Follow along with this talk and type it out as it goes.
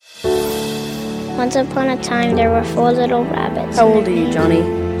Once upon a time, there were 4 little rabbits. How old are you, Johnny?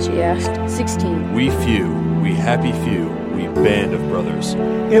 She asked. 16. We few, we happy few, we band of brothers.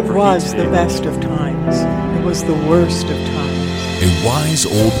 It was the best of times. It was the worst of times. A wise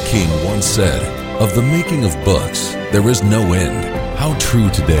old king once said, "Of the making of books, there is no end." How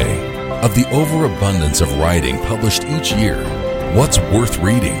true today. Of the overabundance of writing published each year, what's worth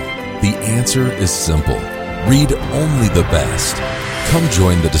reading? The answer is simple. Read only the best. Come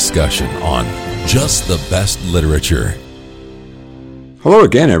join the discussion on Just the Best Literature. Hello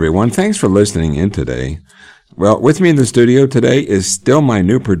again, everyone. Thanks for listening in today. Well, with me in the studio today is still my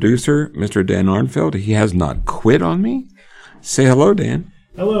new producer, Mr. Dan Arnfeld. He has not quit on me. Say hello, Dan.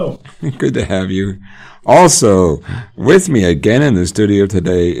 Hello. Good to have you. Also, with me again in the studio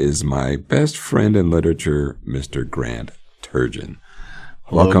today is my best friend in literature, Mr. Grant Turgeon.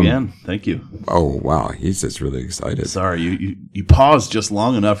 Hello Welcome again. Thank you. Oh, wow. He's just really excited. Sorry, you paused just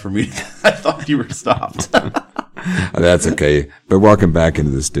long enough for me. I thought you were stopped. That's okay. But welcome back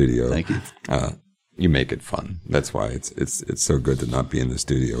into the studio. Thank you. You make it fun. That's why it's so good to not be in the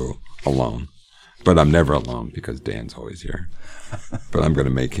studio alone. But I'm never alone because Dan's always here. But I'm going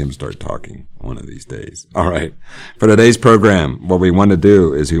to make him start talking one of these days. All right. For today's program, what we want to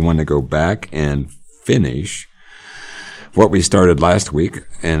do is we want to go back and finish what we started last week,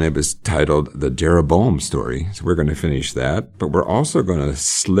 and it was titled The Jeroboam Story. So we're going to finish that, but we're also going to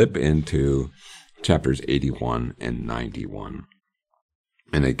slip into chapters 81 and 91.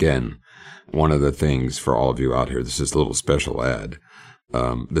 And again, one of the things for all of you out here, this is a little special ad.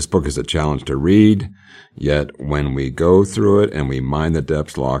 This book is a challenge to read, yet when we go through it and we mine the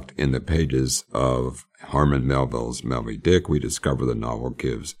depths locked in the pages of Herman Melville's Moby Dick, we discover the novel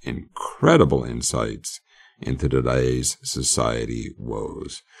gives incredible insights into today's society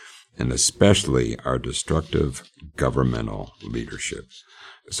woes, and especially our destructive governmental leadership.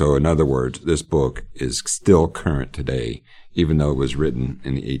 So in other words, this book is still current today, even though it was written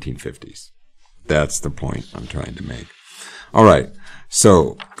in the 1850s. That's the point I'm trying to make. All right.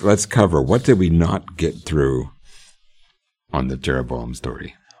 So let's cover, what did we not get through on the Jeroboam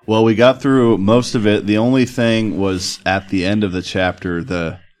story? Well, we got through most of it. The only thing was at the end of the chapter,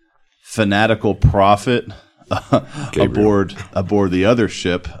 the fanatical prophet aboard the other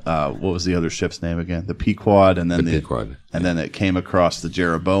ship. What was the other ship's name again? The Pequod, and then Pequod. And then it came across the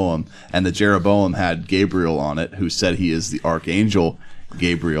Jeroboam, and the Jeroboam had Gabriel on it, who said he is the archangel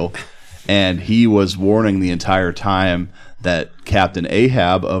Gabriel, and he was warning the entire time that Captain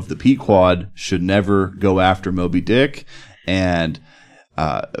Ahab of the Pequod should never go after Moby Dick. And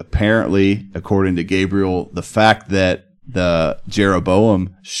apparently, according to Gabriel, the fact that the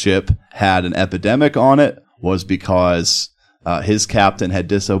Jeroboam ship had an epidemic on it was because his captain had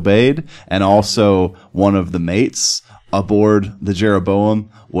disobeyed, and also one of the mates aboard the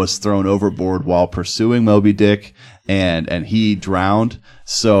Jeroboam was thrown overboard while pursuing Moby Dick, and he drowned.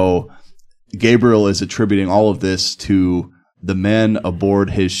 So Gabriel is attributing all of this to the men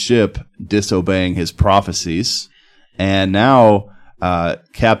aboard his ship disobeying his prophecies. And now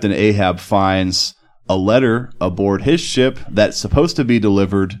Captain Ahab finds a letter aboard his ship that's supposed to be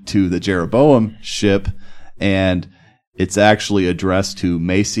delivered to the Jeroboam ship, and it's actually addressed to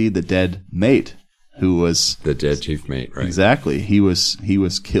Macy, the dead mate, who was the dead chief mate, right? Exactly. He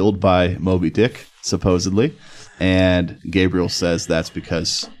was killed by Moby Dick, supposedly, and Gabriel says that's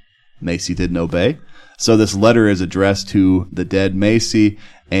because Macy didn't obey. So this letter is addressed to the dead Macy,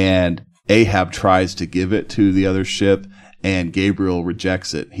 and Ahab tries to give it to the other ship, and Gabriel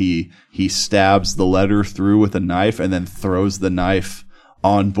rejects it. He stabs the letter through with a knife and then throws the knife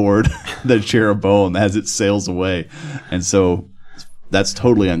on board the Jeroboam as it sails away. And so that's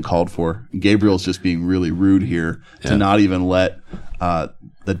totally uncalled for. Gabriel's just being really rude here to not even let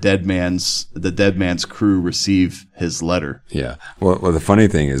the dead man's crew receive his letter. Yeah. Well, the funny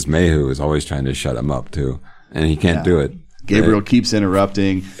thing is Mayhew is always trying to shut him up too, and he can't do it. Gabriel keeps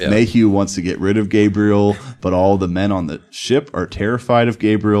interrupting. Yeah. Mayhew wants to get rid of Gabriel, but all the men on the ship are terrified of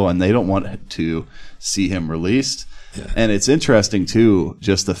Gabriel, and they don't want to see him released. Yeah. And it's interesting, too,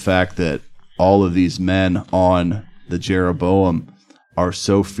 just the fact that all of these men on the Jeroboam are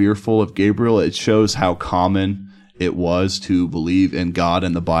so fearful of Gabriel. It shows how common it was to believe in God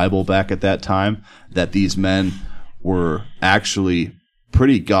and the Bible back at that time, that these men were actually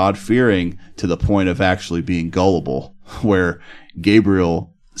pretty God-fearing to the point of actually being gullible, where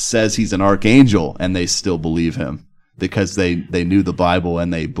Gabriel says he's an archangel and they still believe him because they knew the Bible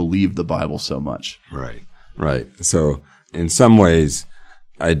and they believed the Bible so much. Right. So in some ways,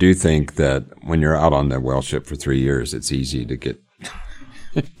 I do think that when you're out on the whale ship for 3 years, it's easy to get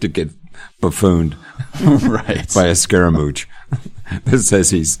buffooned right. by a scaramouche This says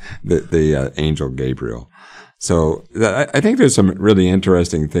he's the angel Gabriel. So I think there's some really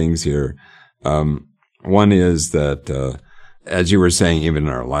interesting things here. One is that, as you were saying, even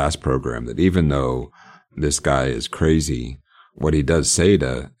in our last program, that even though this guy is crazy, what he does say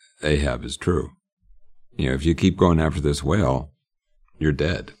to Ahab is true. If you keep going after this whale, you're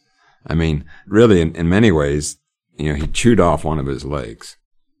dead. I mean, really, in many ways, he chewed off one of his legs.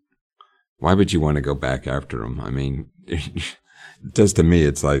 Why would you want to go back after him? I mean, just to me,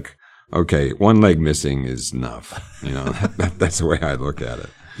 it's like, okay, one leg missing is enough. That's the way I look at it.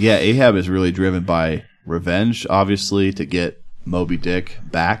 Yeah, Ahab is really driven by revenge, obviously, to get Moby Dick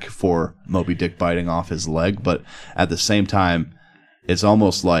back for Moby Dick biting off his leg. But at the same time, it's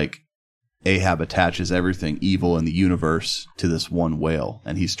almost like Ahab attaches everything evil in the universe to this one whale,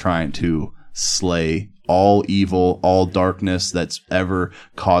 and he's trying to slay all evil, all darkness that's ever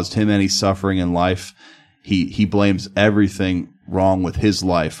caused him any suffering in life. He blames everything wrong with his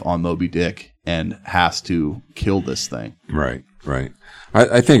life on Moby Dick and has to kill this thing. Right.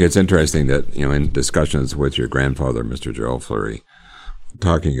 I think it's interesting that, in discussions with your grandfather, Mr. Joel Fleury,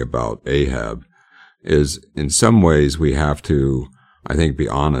 talking about Ahab, is in some ways we have to, I think, be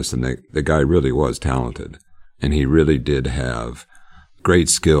honest, and the guy really was talented, and he really did have great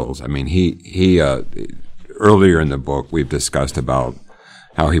skills. I mean, he earlier in the book, we've discussed about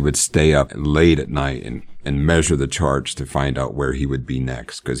how he would stay up late at night and measure the charts to find out where he would be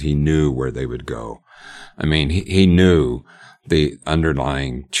next, because he knew where they would go. I mean, he knew the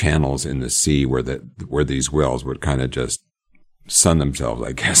underlying channels in the sea where these whales would kind of just sun themselves,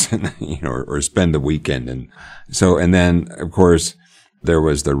 I guess, and, or spend the weekend. And then, of course, there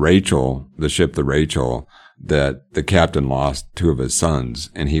was the ship Rachel, that the captain lost 2 of his sons,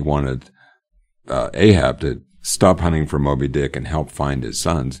 and he wanted Ahab to stop hunting for Moby Dick and help find his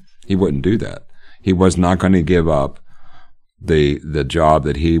sons. He wouldn't do that. He was not going to give up the job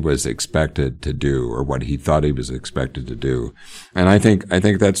that he was expected to do, or what he thought he was expected to do. And I think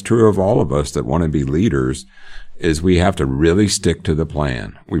that's true of all of us that want to be leaders, is we have to really stick to the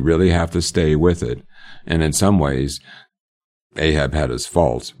plan. We really have to stay with it. And in some ways, Ahab had his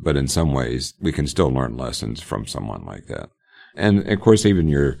faults, but in some ways, we can still learn lessons from someone like that. And of course, even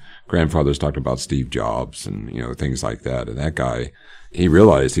your grandfather's talked about Steve Jobs and, things like that. And that guy, he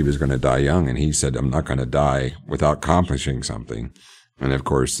realized he was going to die young, and he said, I'm not going to die without accomplishing something. And of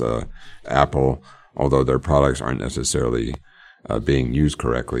course, Apple, although their products aren't necessarily being used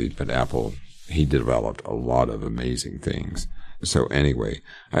correctly, but Apple, he developed a lot of amazing things. So anyway,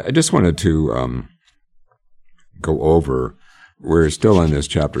 I just wanted to go over, we're still in this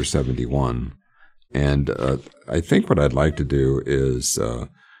chapter 71, and I think what I'd like to do is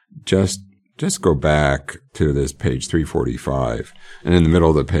just go back to this page 345, and in the middle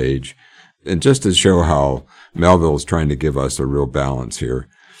of the page, and just to show how Melville is trying to give us a real balance here.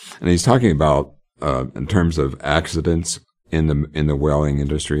 And he's talking about, in terms of accidents in the whaling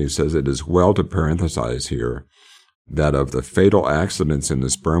industry, he says it is well to parenthesize here that of the fatal accidents in the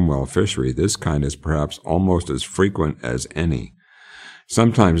sperm whale fishery, this kind is perhaps almost as frequent as any.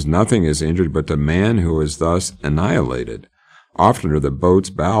 Sometimes nothing is injured but the man who is thus annihilated. Oftener the boat's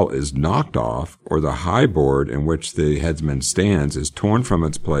bow is knocked off, or the high board in which the headsman stands is torn from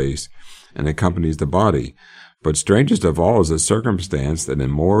its place and accompanies the body. But strangest of all is the circumstance that in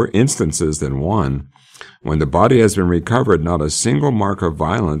more instances than one, when the body has been recovered, not a single mark of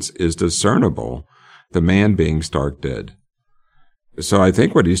violence is discernible, the man being stark dead. So I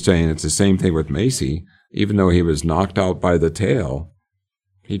think what he's saying, it's the same thing with Macy. Even though he was knocked out by the tail,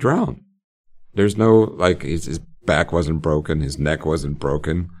 he drowned. There's no, his back wasn't broken, his neck wasn't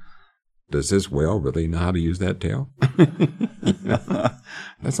broken. Does this whale really know how to use that tail?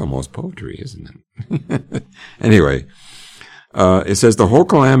 That's almost poetry, isn't it? Anyway, it says, the whole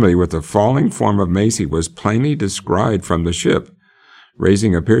calamity with the falling form of Macy was plainly descried from the ship.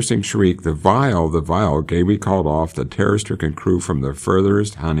 Raising a piercing shriek, the vial, gaily called off the terror-stricken crew from the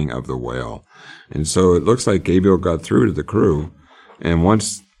furthest hunting of the whale. And so it looks like Gabriel got through to the crew, and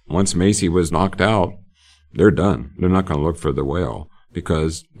once Macy was knocked out, they're done. They're not going to look for the whale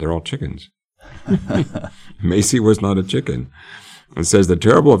because they're all chickens. Macy was not a chicken. It says the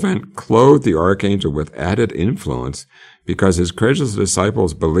terrible event clothed the archangel with added influence because his credulous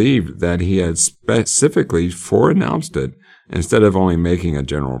disciples believed that he had specifically foreannounced it instead of only making a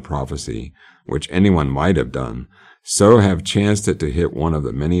general prophecy, which anyone might have done, so have chanced it to hit one of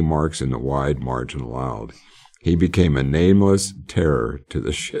the many marks in the wide margin allowed. He became a nameless terror to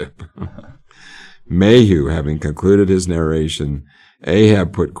the ship. Mayhew, having concluded his narration,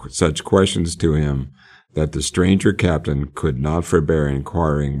 Ahab put such questions to him that the stranger captain could not forbear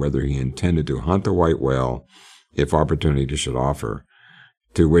inquiring whether he intended to hunt the white whale if opportunity should offer.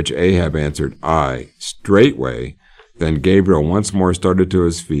 To which Ahab answered, Aye, straightway. Then Gabriel once more started to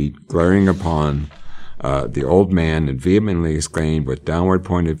his feet, glaring upon the old man, and vehemently exclaimed with downward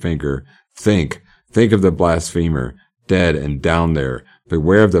pointed finger, Think of the blasphemer, dead and down there.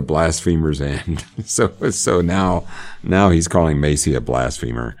 Beware of the blasphemer's end. So now he's calling Macy a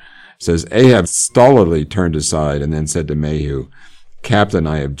blasphemer. It says, Ahab stolidly turned aside and then said to Mahu, Captain,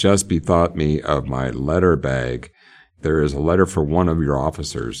 I have just bethought me of my letter bag. There is a letter for one of your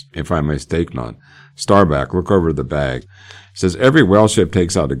officers, if I mistake not. Starbuck, look over the bag. It says, every whale ship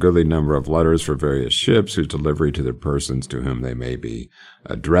takes out a goodly number of letters for various ships whose delivery to the persons to whom they may be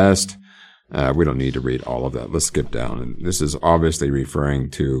addressed. We don't need to read all of that. Let's skip down. And this is obviously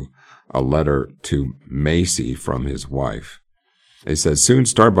referring to a letter to Macy from his wife. It says, soon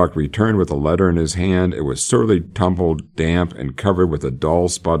Starbuck returned with a letter in his hand. It was sorely tumbled, damp, and covered with a dull,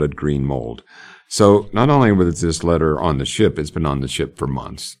 spotted green mold. So not only was this letter on the ship, it's been on the ship for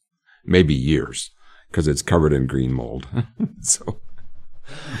months, maybe years, because it's covered in green mold.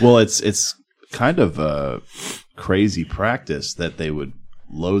 Well, it's kind of a crazy practice that they would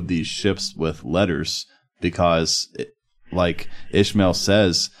load these ships with letters because, like Ishmael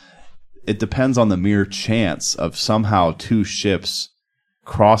says, it depends on the mere chance of somehow two ships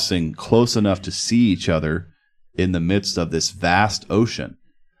crossing close enough to see each other in the midst of this vast ocean,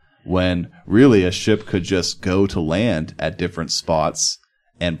 when really a ship could just go to land at different spots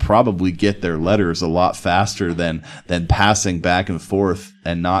and probably get their letters a lot faster than passing back and forth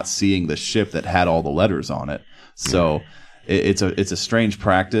and not seeing the ship that had all the letters on it. So it's a strange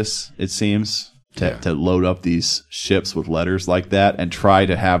practice, it seems, to load up these ships with letters like that and try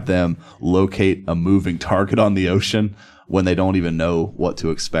to have them locate a moving target on the ocean when they don't even know what to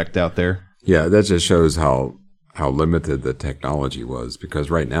expect out there. Yeah, that just shows how limited the technology was, because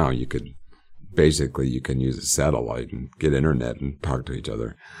right now you can use a satellite and get internet and talk to each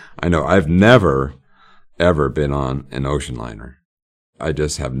other. I know I've never, ever been on an ocean liner. I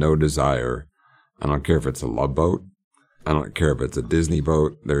just have no desire. I don't care if it's a Love boat. I don't care if it's a Disney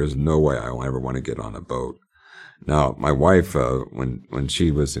boat. There is no way I will ever want to get on a boat. Now, my wife, when she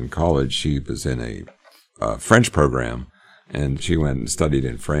was in college, she was in a French program, and she went and studied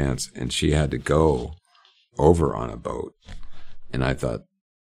in France, and she had to go over on a boat. And I thought,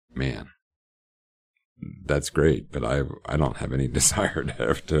 man, that's great, but I don't have any desire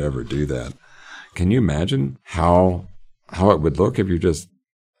to ever do that. Can you imagine how it would look if you're just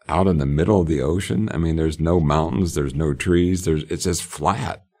out in the middle of the ocean? I mean, there's no mountains, there's no trees, it's just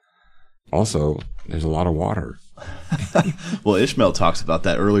flat. Also, there's a lot of water. Well, Ishmael talks about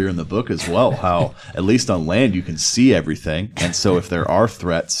that earlier in the book as well, how at least on land you can see everything. And so if there are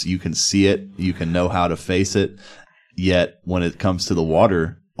threats, you can see it, you can know how to face it. Yet when it comes to the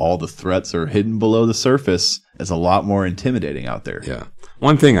water, all the threats are hidden below the surface. It's a lot more intimidating out there. Yeah.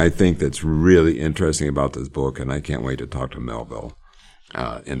 One thing I think that's really interesting about this book, and I can't wait to talk to Melville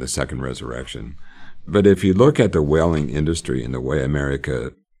in the second resurrection, but if you look at the whaling industry and the way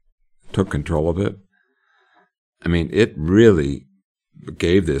America took control of it, I mean, it really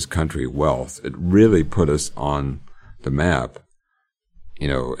gave this country wealth. It really put us on the map,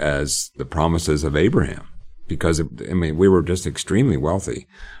 as the promises of Abraham, because, we were just extremely wealthy.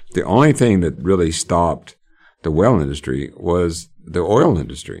 The only thing that really stopped the whale industry was the oil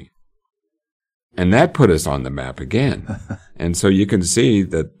industry. And that put us on the map again. And so you can see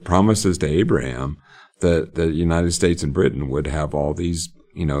that promises to Abraham that the United States and Britain would have all these,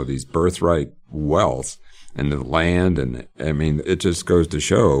 these birthright wealth and the land. And it just goes to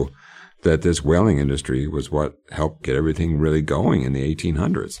show that this whaling industry was what helped get everything really going in the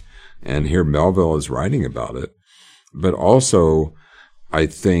 1800s. And here Melville is writing about it. But also, I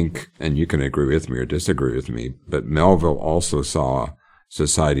think, and you can agree with me or disagree with me, but Melville also saw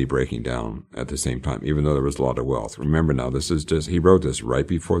society breaking down at the same time, even though there was a lot of wealth. Remember now, he wrote this right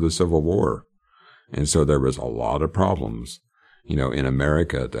before the Civil War. And so there was a lot of problems, in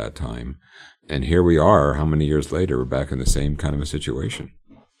America at that time. And here we are, how many years later, we're back in the same kind of a situation.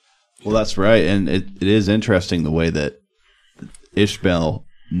 Well, that's right. And it is interesting the way that Ishmael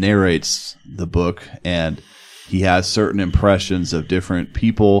narrates the book, and he has certain impressions of different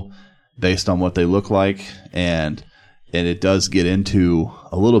people based on what they look like, and it does get into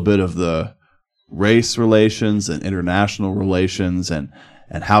a little bit of the race relations and international relations, and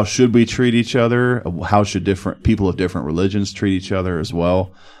how should we treat each other, how should different people of different religions treat each other as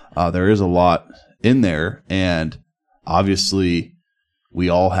well. There is a lot in there, and obviously we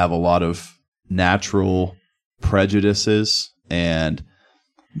all have a lot of natural prejudices, and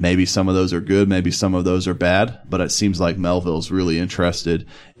maybe some of those are good, maybe some of those are bad, but it seems like Melville's really interested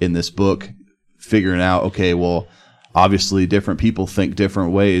in this book figuring out, okay, well, obviously different people think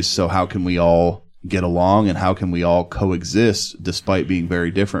different ways, so how can we all get along and how can we all coexist despite being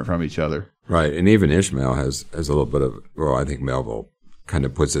very different from each other? Right, and even Ishmael has a little bit of, well, I think Melville kind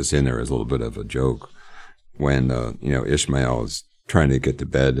of puts this in there as a little bit of a joke when, Ishmael is trying to get to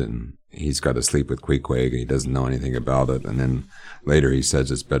bed and he's got to sleep with Queequeg and he doesn't know anything about it. And then later he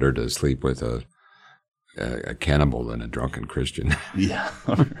says it's better to sleep with a cannibal than a drunken Christian. Yeah.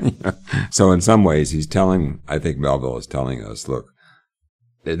 So in some ways I think Melville is telling us, look,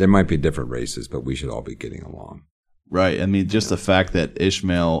 there might be different races, but we should all be getting along. Right. I mean, just the fact that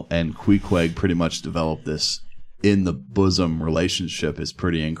Ishmael and Queequeg pretty much developed this in the bosom relationship is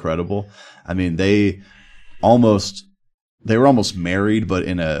pretty incredible. I mean, they were almost married, but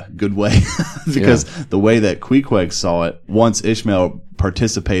in a good way, because the way that Queequeg saw it, once Ishmael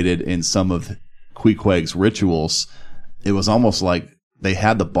participated in some of Queequeg's rituals, it was almost like they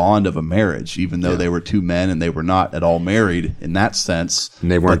had the bond of a marriage, even though they were two men and they were not at all married in that sense. And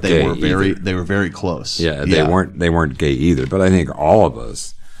they weren't gay either. They were very close. Yeah, they weren't gay either. But I think all of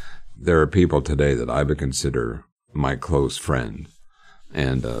us, there are people today that I would consider my close friend.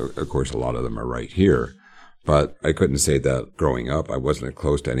 And, of course, a lot of them are right here. But I couldn't say that growing up. I wasn't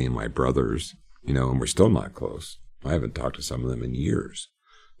close to any of my brothers, and we're still not close. I haven't talked to some of them in years.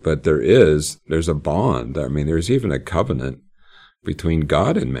 But there's a bond. I mean, there's even a covenant between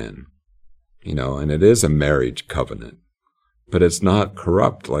God and men, and it is a marriage covenant. But it's not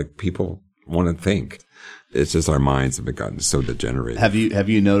corrupt like people want to think. It's just our minds have gotten so degenerated. Have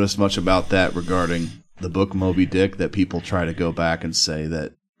you noticed much about that regarding the book Moby Dick, that people try to go back and say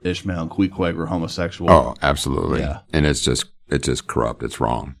that Ishmael and Queequeg were homosexual? Oh, absolutely. Yeah. And it's just corrupt. It's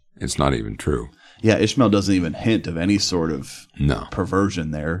wrong. It's not even true. Yeah, Ishmael doesn't even hint of any sort of perversion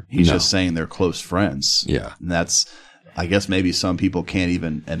there. He's just saying they're close friends. Yeah. And that's, I guess maybe some people can't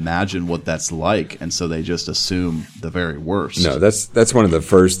even imagine what that's like, and so they just assume the very worst. No, that's one of the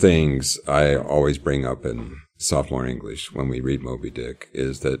first things I always bring up in sophomore English when we read Moby Dick,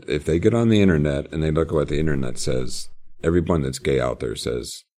 is that if they get on the internet and they look at what the internet says, everyone that's gay out there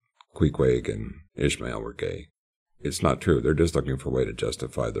says Queequeg and Ishmael were gay. It's not true. They're just looking for a way to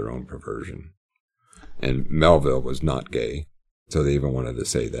justify their own perversion. And Melville was not gay, so they even wanted to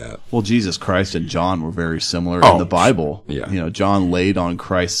say that. Well, Jesus Christ and John were very similar in the Bible. Yeah. John laid on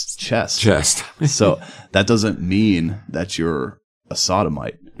Christ's chest. So that doesn't mean that you're a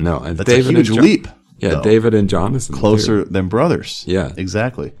sodomite. No, and that's David a huge leap. Yeah, though. David and Jonathan. Closer than brothers. Yeah.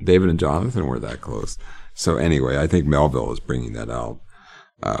 Exactly. David and Jonathan were that close. So anyway, I think Melville is bringing that out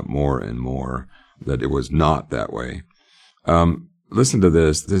more and more, that it was not that way. Listen to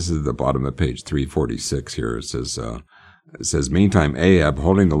this. This is the bottom of page 346 here. It says, meantime, Ahab,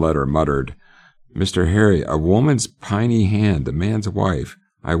 holding the letter, muttered, Mr. Harry, a woman's piney hand, a man's wife.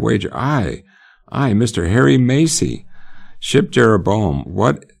 I wager, I, Mr. Harry Macy, ship Jeroboam.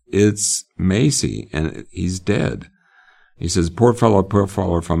 What is Macy? And he's dead. He says, poor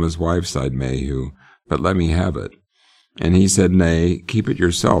fellow from his wife, sighed Mayhew, but let me have it. And he said, nay, keep it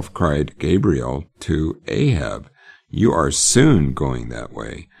yourself, cried Gabriel to Ahab. You are soon going that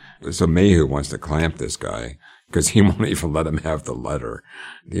way. So Mayhew wants to clamp this guy because he won't even let him have the letter.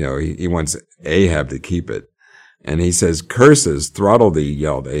 He wants Ahab to keep it. And he says, curses, throttle thee,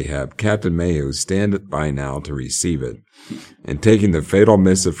 yelled Ahab. Captain Mayhew, stand by now to receive it. And taking the fatal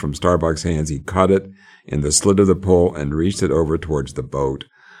missive from Starbuck's hands, he caught it in the slit of the pole and reached it over towards the boat.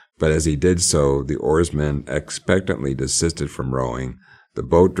 But as he did so, the oarsmen expectantly desisted from rowing. The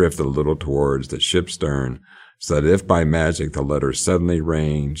boat drifted a little towards the ship's stern, so that if by magic the letter suddenly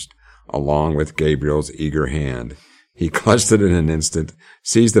ranged along with Gabriel's eager hand, he clutched it in an instant,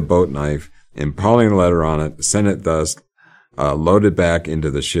 seized the boat knife, and piling the letter on it, sent it thus loaded back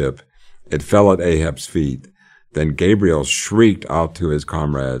into the ship. It fell at Ahab's feet. Then Gabriel shrieked out to his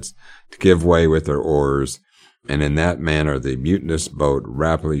comrades to give way with their oars, and in that manner the mutinous boat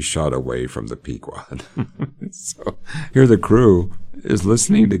rapidly shot away from the Pequod. So here the crew is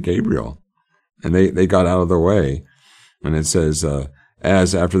listening to Gabriel. And they got out of the way. And it says,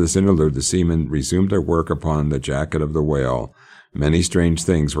 as after this interlude, the seamen resumed their work upon the jacket of the whale, many strange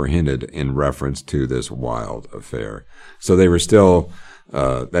things were hinted in reference to this wild affair. So they were still,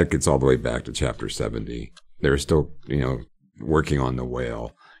 that gets all the way back to chapter 70. They were still, working on the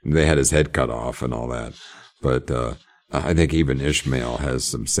whale. And they had his head cut off and all that. But I think even Ishmael has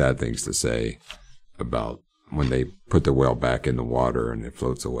some sad things to say about when they put the whale back in the water and it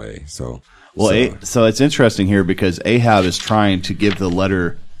floats away. So it's interesting here because Ahab is trying to give the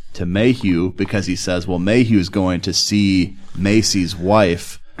letter to Mayhew because he says, well, Mayhew's going to see Macy's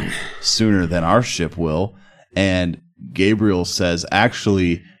wife sooner than our ship will. And Gabriel says,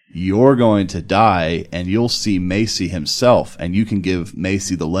 actually, you're going to die, and you'll see Macy himself, and you can give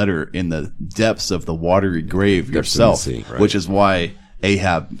Macy the letter in the depths of the watery grave yourself, which is why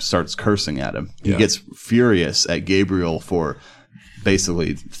Ahab starts cursing at him. He gets furious at Gabriel for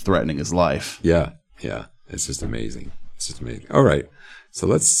basically threatening his life. Yeah. It's just amazing. All right. So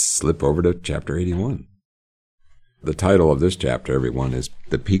let's slip over to chapter 81. The title of this chapter, everyone, is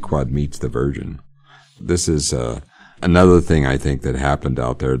The Pequod Meets the Virgin. This is another thing I think that happened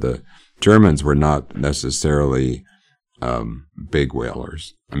out there. The Germans were not necessarily big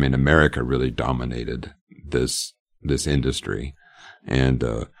whalers. I mean, America really dominated this industry. And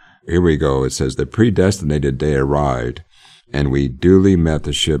here we go. It says, the predestinated day arrived, and we duly met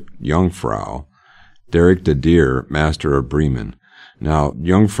the ship Jungfrau, Derek de Deer, master of Bremen. Now,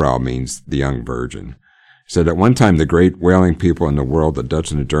 Jungfrau means the young virgin. Said at one time the great whaling people in the world, the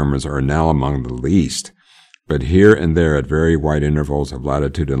Dutch and the Germans, are now among the least. But here and there, at very wide intervals of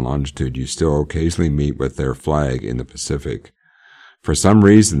latitude and longitude, you still occasionally meet with their flag in the Pacific. For some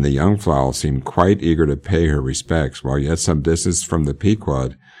reason, the Jungfrau seemed quite eager to pay her respects, while yet some distance from the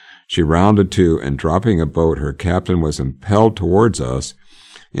Pequod, she rounded to, and dropping a boat, her captain was impelled towards us,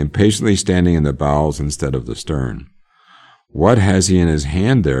 impatiently standing in the bows instead of the stern. "What has he in his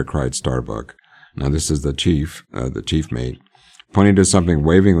hand there?" cried Starbuck. Now this is the chief mate, pointing to something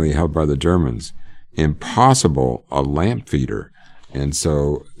wavingly held by the Germans. "Impossible, a lamp feeder." And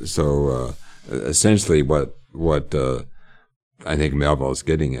so essentially what I think Melville is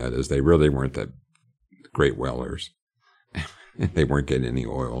getting at is they really weren't that great whalers. They weren't getting any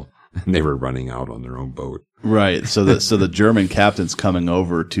oil, and they were running out on their own boat. Right. So the German captain's coming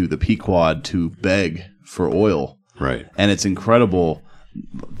over to the Pequod to beg for oil. Right. And it's incredible.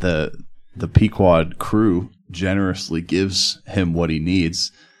 The Pequod crew generously gives him what he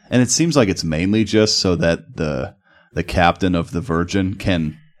needs. And it seems like it's mainly just so that the captain of the Virgin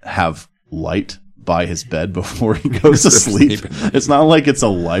can have light by his bed before he goes to sleep. It's not like it's a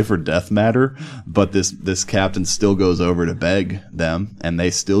life or death matter, but this captain still goes over to beg them, and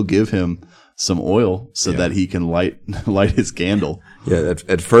they still give him some oil so that he can light his candle. Yeah,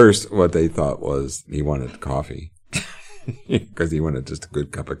 at first what they thought was he wanted coffee. Because he wanted just a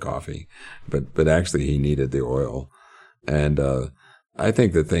good cup of coffee, but actually he needed the oil. And I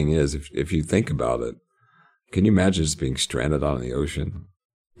think the thing is, if you think about it, can you imagine just being stranded on the ocean,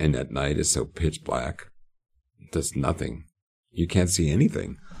 and at night it's so pitch black, there's nothing, you can't see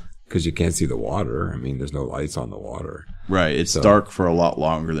anything because you can't see the water. I mean, there's no lights on the water. Right, it's dark for a lot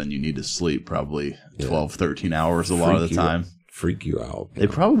longer than you need to sleep, probably 12, 13 hours a lot of the time. Freak you out. They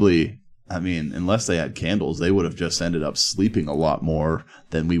probably. I mean, unless they had candles, they would have just ended up sleeping a lot more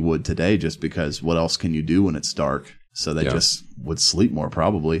than we would today, just because what else can you do when it's dark? So they just would sleep more,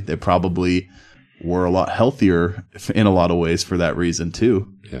 probably. They probably were a lot healthier in a lot of ways for that reason,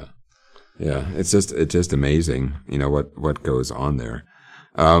 too. Yeah. It's just amazing, what goes on there.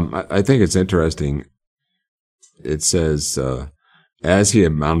 I think it's interesting. It says, as he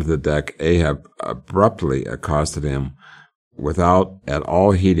had mounted the deck, Ahab abruptly accosted him, without at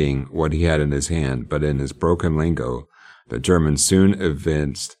all heeding what he had in his hand, but in his broken lingo, the German soon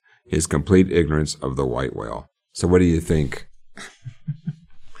evinced his complete ignorance of the white whale. So what do you think?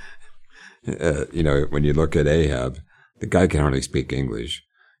 When you look at Ahab, the guy can hardly speak English.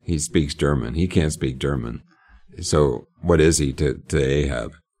 He speaks German. He can't speak German. So what is he to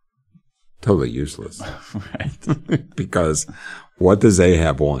Ahab? Totally useless. Right. Because what does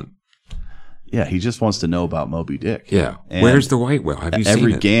Ahab want? Yeah, he just wants to know about Moby Dick. Yeah. And where's the white whale? Have you seen it?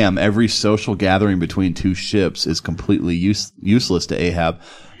 Every gam, every social gathering between two ships is completely useless to Ahab.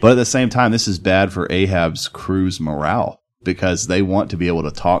 But at the same time, this is bad for Ahab's crew's morale because they want to be able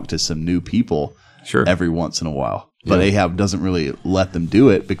to talk to some new people every once in a while. But Ahab doesn't really let them do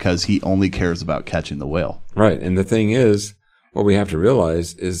it because he only cares about catching the whale. Right. And the thing is, what we have to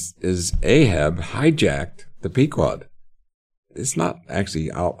realize is Ahab hijacked the Pequod. It's not actually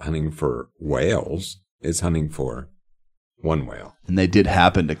out hunting for whales. It's hunting for one whale. And they did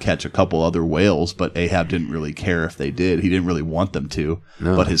happen to catch a couple other whales, but Ahab didn't really care if they did. He didn't really want them to.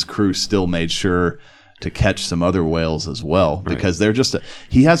 No. But his crew still made sure to catch some other whales as well because they're just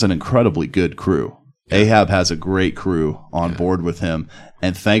he has an incredibly good crew. Yeah. Ahab has a great crew on board with him,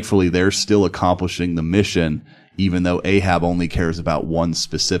 and thankfully they're still accomplishing the mission even though Ahab only cares about one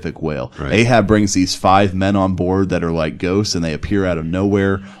specific whale. Right. Ahab brings these 5 men on board that are like ghosts, and they appear out of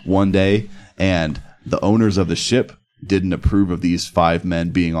nowhere one day, and the owners of the ship didn't approve of these 5 men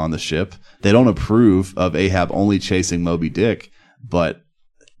being on the ship. They don't approve of Ahab only chasing Moby Dick, but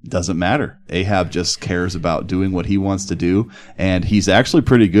it doesn't matter. Ahab just cares about doing what he wants to do, and he's actually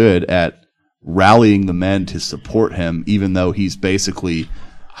pretty good at rallying the men to support him, even though he's basically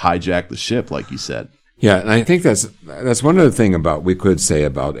hijack the ship, like you said. Yeah, and I think that's one of the things we could say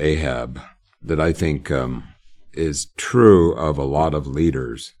about Ahab that I think is true of a lot of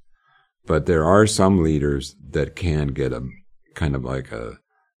leaders. But there are some leaders that can get a kind of like a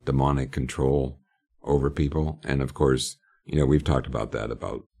demonic control over people. And of course, we've talked about that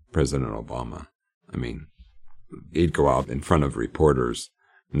about President Obama. I mean, he'd go out in front of reporters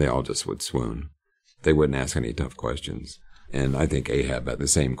and they all just would swoon. They wouldn't ask any tough questions. And I think Ahab had the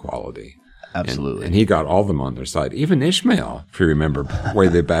same quality. Absolutely. And he got all of them on their side. Even Ishmael, if you remember,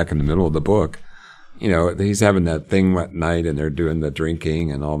 way back in the middle of the book, he's having that thing at night and they're doing the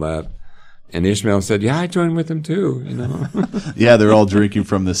drinking and all that. And Ishmael said, yeah, I joined with him too, Yeah, they're all drinking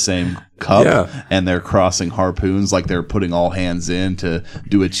from the same cup, yeah. And they're crossing harpoons like they're putting all hands in to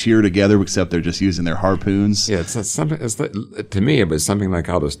do a cheer together, except they're just using their harpoons. Yeah, to me, it was something like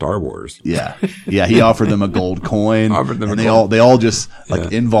out of Star Wars. Yeah, he offered them a gold coin, and they all just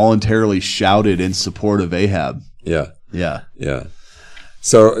involuntarily shouted in support of Ahab. Yeah. Yeah.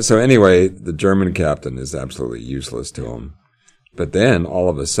 So anyway, the German captain is absolutely useless to him. But then all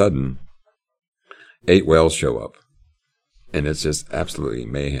of a sudden, 8 whales show up, and it's just absolutely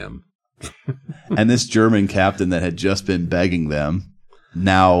mayhem. And this German captain that had just been begging them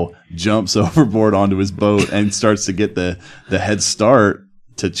now jumps overboard onto his boat and starts to get the head start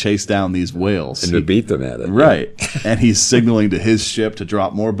to chase down these whales. And to beat them at it. Right. And he's signaling to his ship to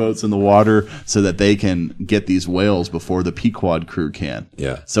drop more boats in the water so that they can get these whales before the Pequod crew can.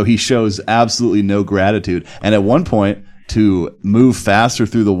 Yeah. So he shows absolutely no gratitude. And at one point, to move faster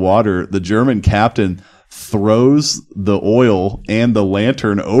through the water, the German captain throws the oil and the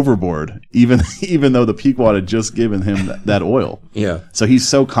lantern overboard, even though the Pequod had just given him that oil. Yeah. So he's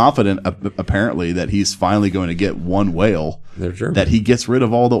so confident, apparently, that he's finally going to get one whale that he gets rid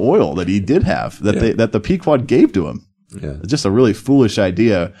of all the oil that he did have, that the Pequod gave to him. Yeah. Just a really foolish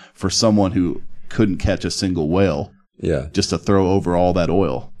idea for someone who couldn't catch a single whale. Yeah. Just to throw over all that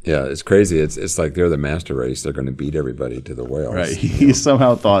oil. Yeah, it's crazy. It's like they're the master race. They're going to beat everybody to the whales. Right. He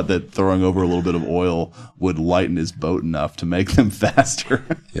somehow thought that throwing over a little bit of oil would lighten his boat enough to make them faster.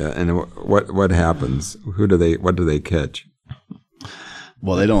 Yeah, and what happens? What do they catch?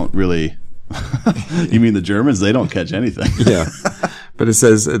 Well, they don't really. You mean the Germans? They don't catch anything. Yeah. But it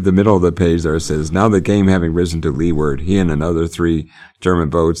says at the middle of the page there, it says, now the game having risen to leeward, he and another 3 German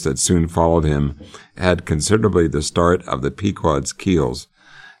boats that soon followed him had considerably the start of the Pequod's keels.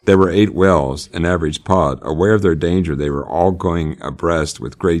 There were 8 whales, an average pod. Aware of their danger, they were all going abreast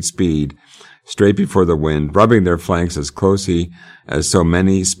with great speed, straight before the wind, rubbing their flanks as closely as so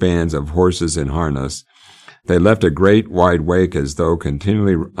many spans of horses in harness. They left a great wide wake as though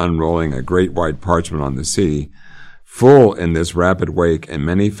continually unrolling a great wide parchment on the sea. Full in this rapid wake and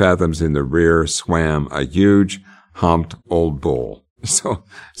many fathoms in the rear swam a huge, humped old bull. So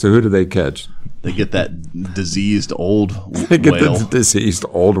who do they catch? They get that diseased old whale. They get the diseased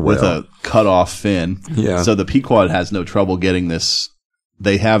old whale. With a cut-off fin. Yeah. So the Pequod has no trouble getting this.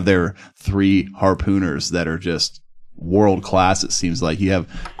 They have their 3 harpooners that are just world-class, it seems like. You have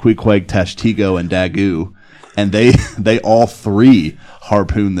Queequeg, Tashtigo, and Dagu. And they all 3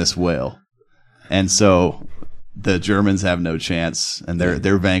 harpoon this whale. And so the Germans have no chance, and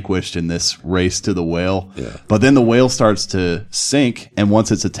they're vanquished in this race to the whale. Yeah. But then the whale starts to sink, and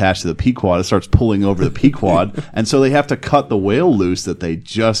once it's attached to the Pequod, it starts pulling over the Pequod, and so they have to cut the whale loose that they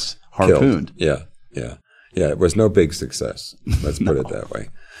just harpooned. Killed. Yeah. It was no big success. Let's put it that way.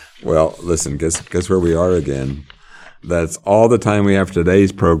 Well, listen, guess where we are again. That's all the time we have for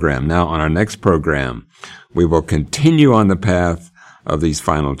today's program. Now, on our next program, we will continue on the path of these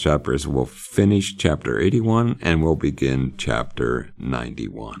final chapters. We'll finish chapter 81 and we'll begin chapter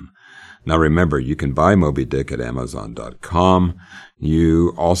 91. Now remember, you can buy Moby Dick at Amazon.com.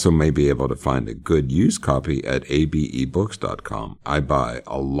 You also may be able to find a good used copy at abebooks.com. I buy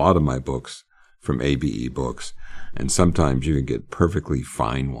a lot of my books from ABE Books, and sometimes you can get perfectly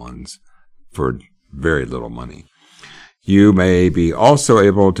fine ones for very little money. You may be also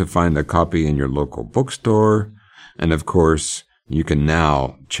able to find a copy in your local bookstore, and of course, you can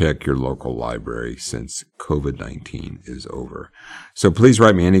now check your local library since COVID-19 is over. So please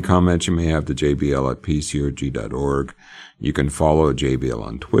write me any comments you may have to jbl@pcog.org. You can follow JBL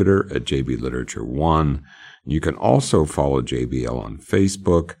on Twitter at JBLiterature1. You can also follow JBL on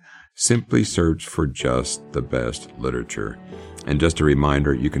Facebook. Simply search for Just the Best Literature. And just a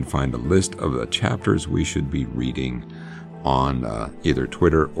reminder, you can find a list of the chapters we should be reading on either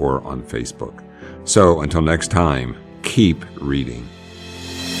Twitter or on Facebook. So until next time, keep reading.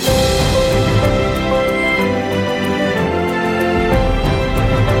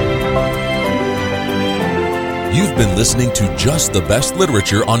 You've been listening to Just the Best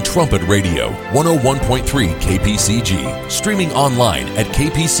Literature on Trumpet Radio, 101.3 KPCG, streaming online at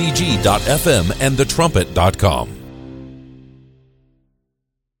kpcg.fm and thetrumpet.com.